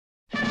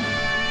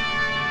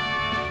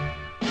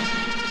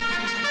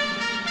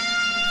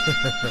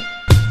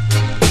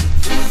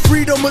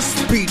Freedom of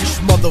speech,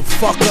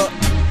 motherfucker.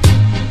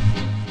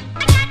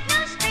 I got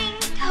no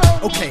strings to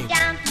hold Okay. me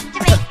down, to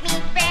make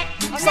me fret,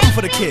 or Something make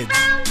for the me kids.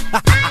 frown.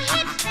 I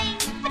had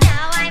strings, but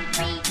now I'm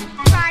free.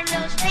 There are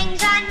no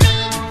strings on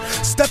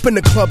me. Step in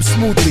the club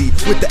smoothly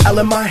with the L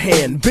in my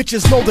hand.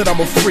 Bitches know that I'm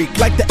a freak,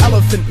 like the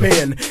Elephant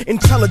Man.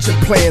 Intelligent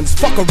plans,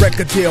 fuck a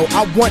record deal.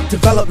 I want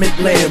development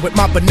land with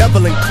my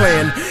benevolent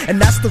clan.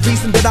 And that's the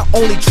reason that I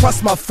only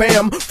trust my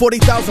fam.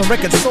 40,000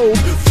 records sold,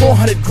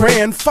 400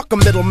 grand. Fuck a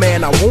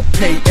middleman, I won't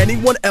pay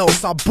anyone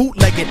else. I'll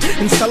bootleg it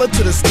and sell it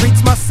to the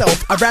streets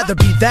myself. I'd rather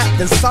be that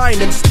than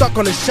signed and stuck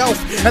on a shelf.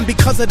 And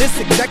because of this,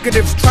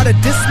 executives try to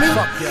diss me.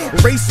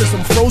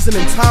 Racism frozen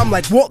in time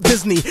like Walt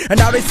Disney. And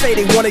now they say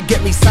they wanna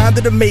get me signed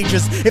to the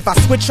majors. If I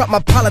switch up my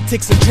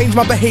politics and change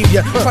my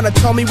behavior, trying to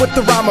tell me what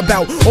the rhyme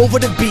about over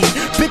the beat.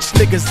 Bitch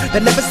niggas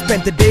that never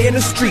spent a day in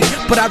the street.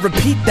 But I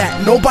repeat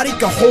that, nobody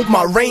can hold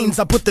my reins.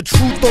 I put the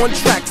truth on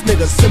tracks,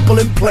 nigga, simple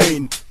and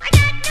plain. I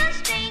got no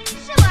strings,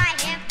 so I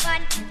have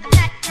fun. I'm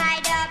not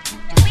tied up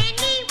to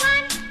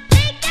anyone.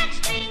 Take that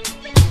string,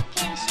 but you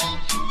can see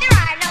there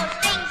are no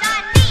strings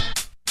on me.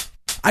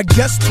 I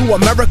guess to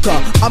America,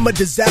 I'm a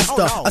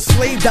disaster. A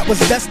slave that was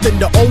destined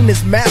to own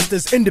his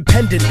masters.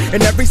 Independent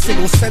in every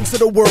single sense of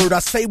the word. I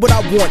say what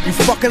I want, you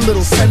fucking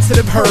little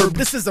sensitive herb.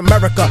 This is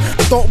America.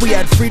 I thought we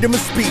had freedom of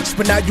speech,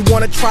 but now you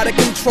wanna try to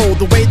control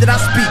the way that I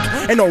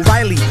speak. And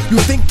O'Reilly, you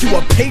think you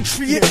a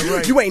patriot? Yeah,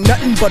 right. You ain't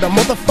nothing but a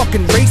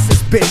motherfucking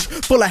racist bitch.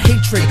 Full of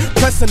hatred,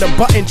 pressing a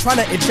button, trying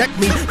to eject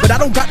me. But I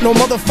don't got no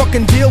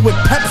motherfucking deal with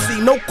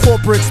Pepsi. No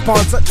corporate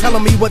sponsor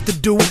telling me what to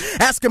do.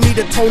 Asking me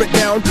to tone it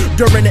down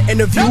during the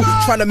interview.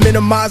 Trying to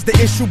minimize the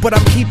issue, but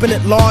I'm keeping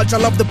it large. I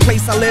love the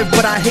place I live,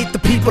 but I hate the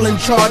people in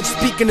charge.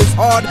 Speaking is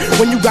hard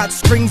when you got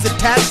strings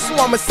attached, so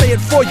I'ma say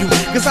it for you,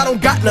 cause I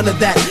don't got none of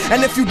that.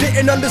 And if you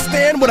didn't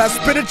understand what I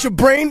spit at your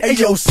brain, hey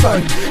yo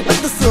son,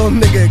 let this little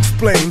nigga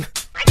explain.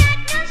 I got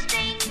no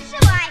strings, so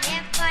I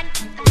have fun.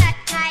 I'm not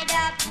tied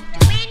up to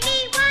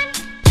anyone.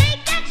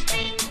 Take that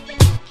string, but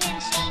you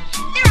can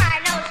see there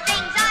are no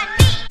strings on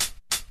me.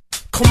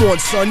 Come on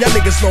son, y'all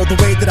niggas know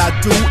the way that I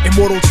do.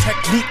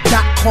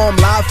 ImmortalTechnique.com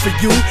live for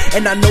you.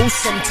 And I know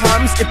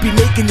sometimes it be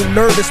making you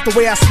nervous, the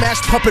way I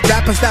smash puppet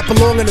rappers that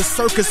belong in a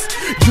circus.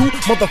 You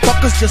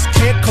motherfuckers just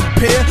can't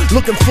compare.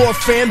 Looking for a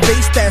fan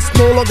base that's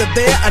no longer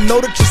there. I know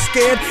that you're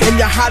scared and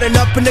you're hiding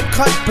up in the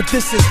cut, but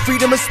this is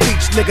freedom of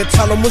speech, nigga,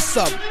 tell them what's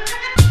up.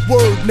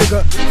 Word,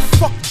 nigga,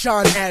 fuck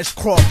John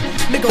Ashcroft.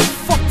 Nigga,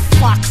 fuck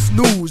Fox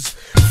News.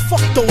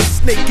 Fuck those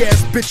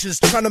snake-ass bitches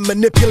trying to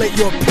manipulate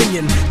your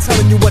opinion,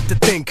 telling you what to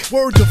think.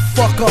 Word the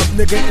fuck up,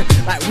 nigga.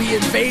 Like we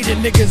invaded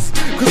niggas,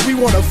 cause we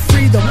wanna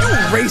free them. You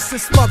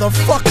racist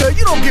motherfucker.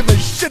 You don't give a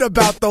shit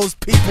about those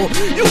people.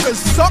 You can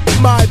suck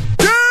my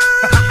dick.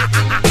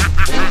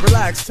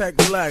 Relax, Tech,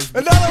 relax.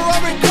 Another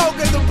rum and coke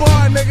at the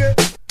bar, nigga.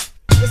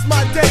 It's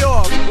my day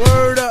off.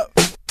 Word up.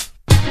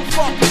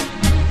 Fuck.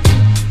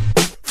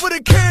 For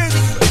the kids.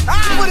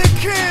 For the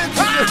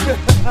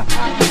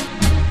kids.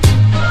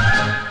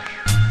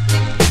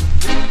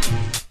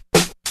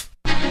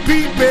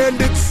 Beat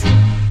bandits.